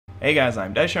Hey guys,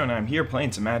 I'm IzDaisho and I'm here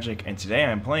playing some Magic, and today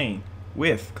I'm playing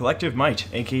with Collective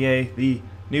Might, aka the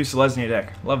new Selesnya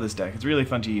deck. Love this deck, it's really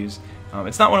fun to use.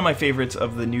 It's not one of my favorites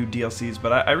of the new DLCs,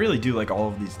 but I really do like all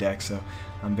of these decks, so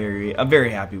I'm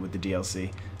very happy with the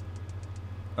DLC.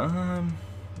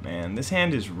 Man, this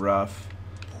hand is rough.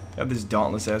 Got this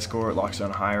Dauntless Escort, locks on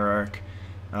Hierarch.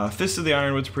 Fist of the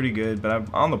Ironwood's pretty good, but I'm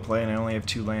on the play and I only have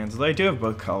 2 lands, although I do have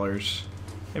both colors.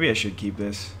 Maybe I should keep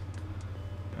this.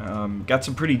 Got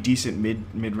some pretty decent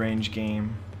mid-range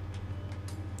game.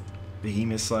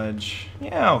 Behemoth Sledge.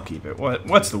 Yeah, I'll keep it.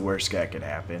 What's the worst that could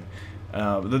happen?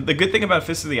 The good thing about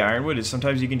Fist of the Ironwood is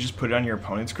sometimes you can just put it on your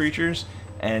opponent's creatures,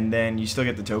 and then you still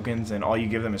get the tokens, and all you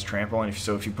give them is trample. And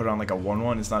so if you put it on like a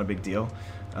 1/1, it's not a big deal.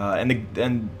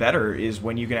 And better is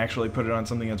when you can actually put it on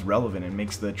something that's relevant and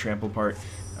makes the trample part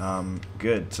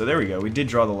good. So there we go. We did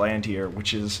draw the land here,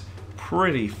 which is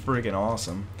pretty friggin'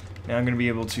 awesome. Now I'm going to be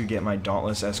able to get my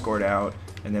Dauntless Escort out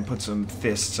and then put some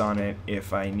fists on it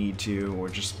if I need to, or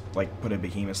just like put a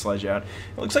Behemoth Sledge out.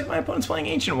 It looks like my opponent's playing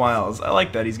Ancient Wilds. I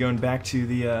like that. He's going back to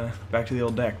the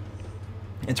old deck.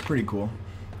 It's pretty cool.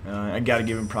 I got to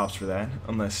give him props for that,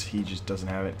 unless he just doesn't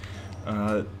have it.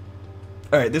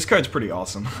 Alright, this card's pretty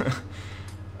awesome.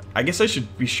 I guess I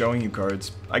should be showing you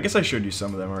cards. I guess I showed you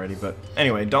some of them already, but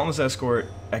anyway, Dauntless Escort,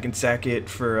 I can sack it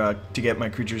for to get my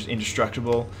creatures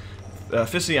indestructible.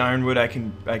 Fist of the Ironwood, I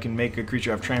can make a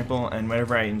creature have trample, and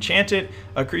whenever I enchant it,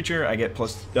 a creature, I get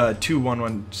plus 2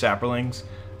 1/1 Saprolings.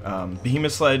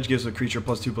 Behemoth Sledge gives a creature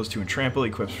 +2/+2 and trample,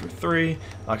 equips for 3,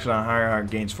 locks it on Hierarch,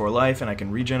 gains 4 life, and I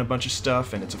can regen a bunch of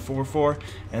stuff, and it's a 4/4,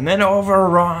 and then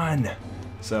Overrun!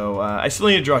 So I still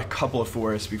need to draw a couple of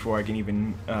forests before I can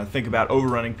even think about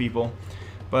overrunning people.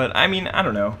 But I mean, I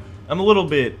don't know. I'm a little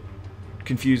bit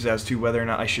confused as to whether or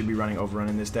not I should be running Overrun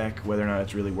in this deck, whether or not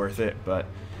it's really worth it, but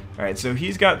alright, so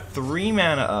he's got 3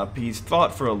 mana up. He's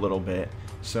thought for a little bit,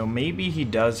 so maybe he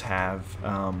does have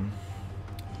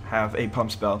a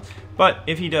pump spell. But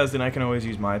if he does, then I can always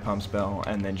use my pump spell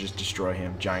and then just destroy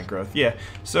him. Giant Growth. Yeah,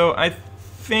 so I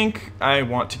think I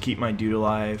want to keep my dude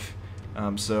alive.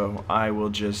 So I will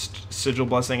just Sigil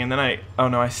Blessing, and then oh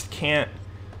no, I can't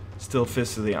still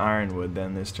Fist of the Ironwood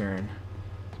then this turn.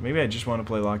 So maybe I just want to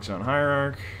play Locks on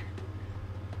Hierarch.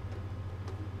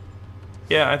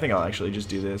 Yeah, I think I'll actually just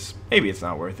do this. Maybe it's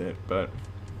not worth it, but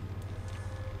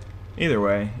either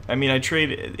way, I mean,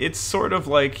 it's sort of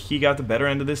like he got the better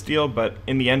end of this deal, but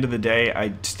in the end of the day,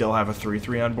 I still have a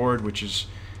 3/3 on board, which is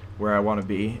where I want to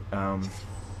be. I'm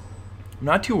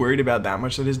not too worried about that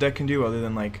much that his deck can do, other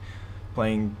than like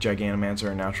playing Giganomancer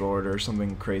or Natural Order or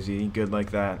something crazy good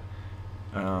like that,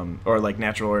 or like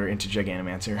Natural Order into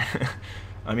Giganomancer.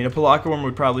 I mean, a Pelakka Worm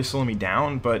would probably slow me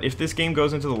down, but if this game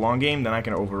goes into the long game, then I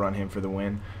can overrun him for the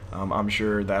win. I'm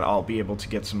sure that I'll be able to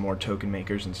get some more token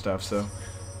makers and stuff, so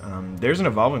there's an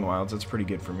Evolving Wilds. That's pretty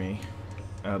good for me.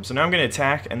 So now I'm going to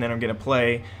attack, and then I'm going to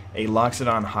play a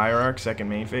Loxodon Hierarch second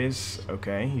main phase.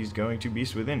 Okay, he's going to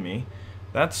Beast Within me.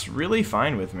 That's really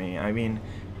fine with me. I mean,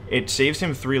 it saves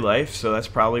him 3 life, so that's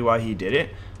probably why he did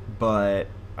it, but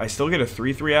I still get a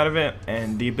 3/3 out of it,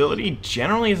 and the ability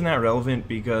generally isn't that relevant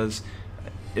because,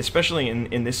 especially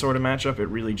in this sort of matchup, it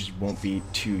really just won't be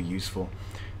too useful.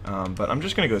 But I'm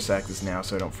just going to go sack this now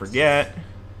so I don't forget.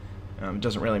 It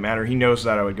doesn't really matter. He knows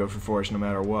that I would go for forest no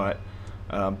matter what.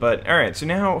 But alright, so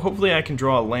now hopefully I can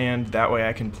draw a land. That way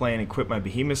I can play and equip my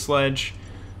Behemoth Sledge.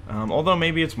 Although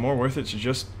maybe it's more worth it to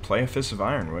just play a Fist of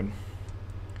Ironwood.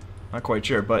 Not quite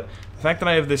sure, but the fact that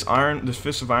I have this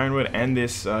Fist of Ironwood and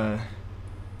this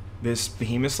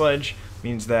Behemoth Sledge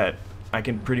means that I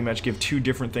can pretty much give 2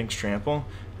 different things trample.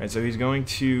 Right, so he's going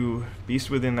to Beast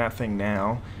Within that thing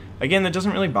now. Again, that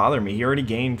doesn't really bother me. He already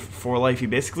gained 4 life. He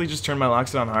basically just turned my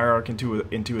Loxodon Hierarch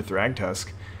into a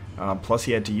Thragtusk. Plus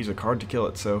he had to use a card to kill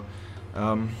it, so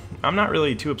I'm not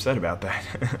really too upset about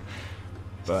that.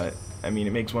 But I mean,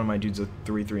 it makes one of my dudes a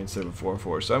 3/3 instead of a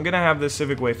 4/4. So I'm gonna have this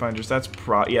Civic Wayfinders. That's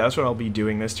what I'll be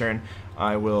doing this turn.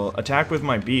 I will attack with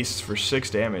my beasts for 6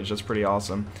 damage. That's pretty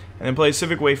awesome. And then play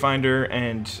Civic Wayfinder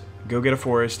and go get a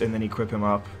forest, and then equip him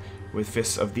up with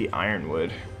Fists of the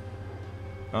Ironwood.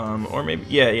 Or maybe,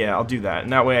 yeah, I'll do that.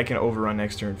 And that way I can overrun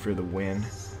next turn for the win.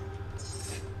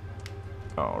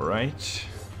 Alright.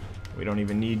 We don't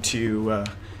even need to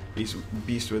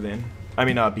Beast Within. I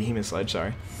mean, Behemoth Sledge,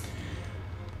 sorry.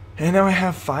 And now I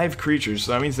have 5 creatures,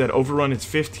 so that means that overrun is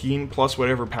 15 plus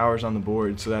whatever power's on the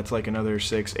board, so that's like another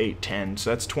 6, 8, 10. So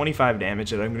that's 25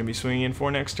 damage that I'm going to be swinging in for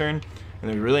next turn.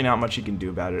 And there's really not much he can do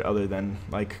about it other than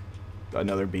like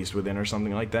another Beast Within or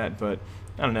something like that, but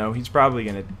I don't know, he's probably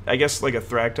going to, I guess like a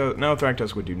Thragtusk, no,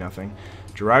 Thragtusk would do nothing.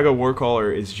 Jiraga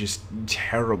Warcaller is just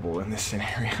terrible in this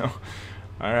scenario.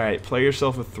 Alright, play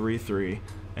yourself a 3/3.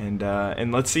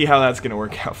 And let's see how that's gonna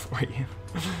work out for you.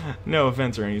 No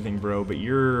offense or anything, bro, but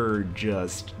you're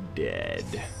just dead.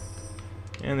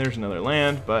 And there's another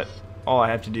land, but all I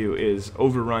have to do is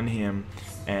overrun him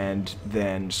and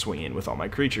then swing in with all my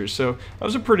creatures. So that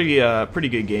was a pretty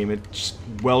good game. It just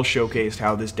well showcased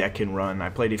how this deck can run. I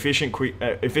played efficient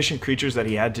creatures that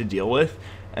he had to deal with,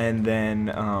 and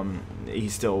then he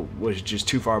still was just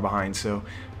too far behind, so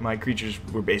my creatures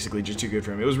were basically just too good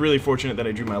for him. It was really fortunate that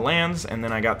I drew my lands, and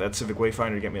then I got that Civic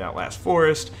Wayfinder to get me that last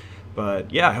forest.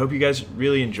 But yeah, I hope you guys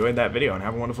really enjoyed that video, and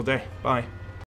have a wonderful day. Bye.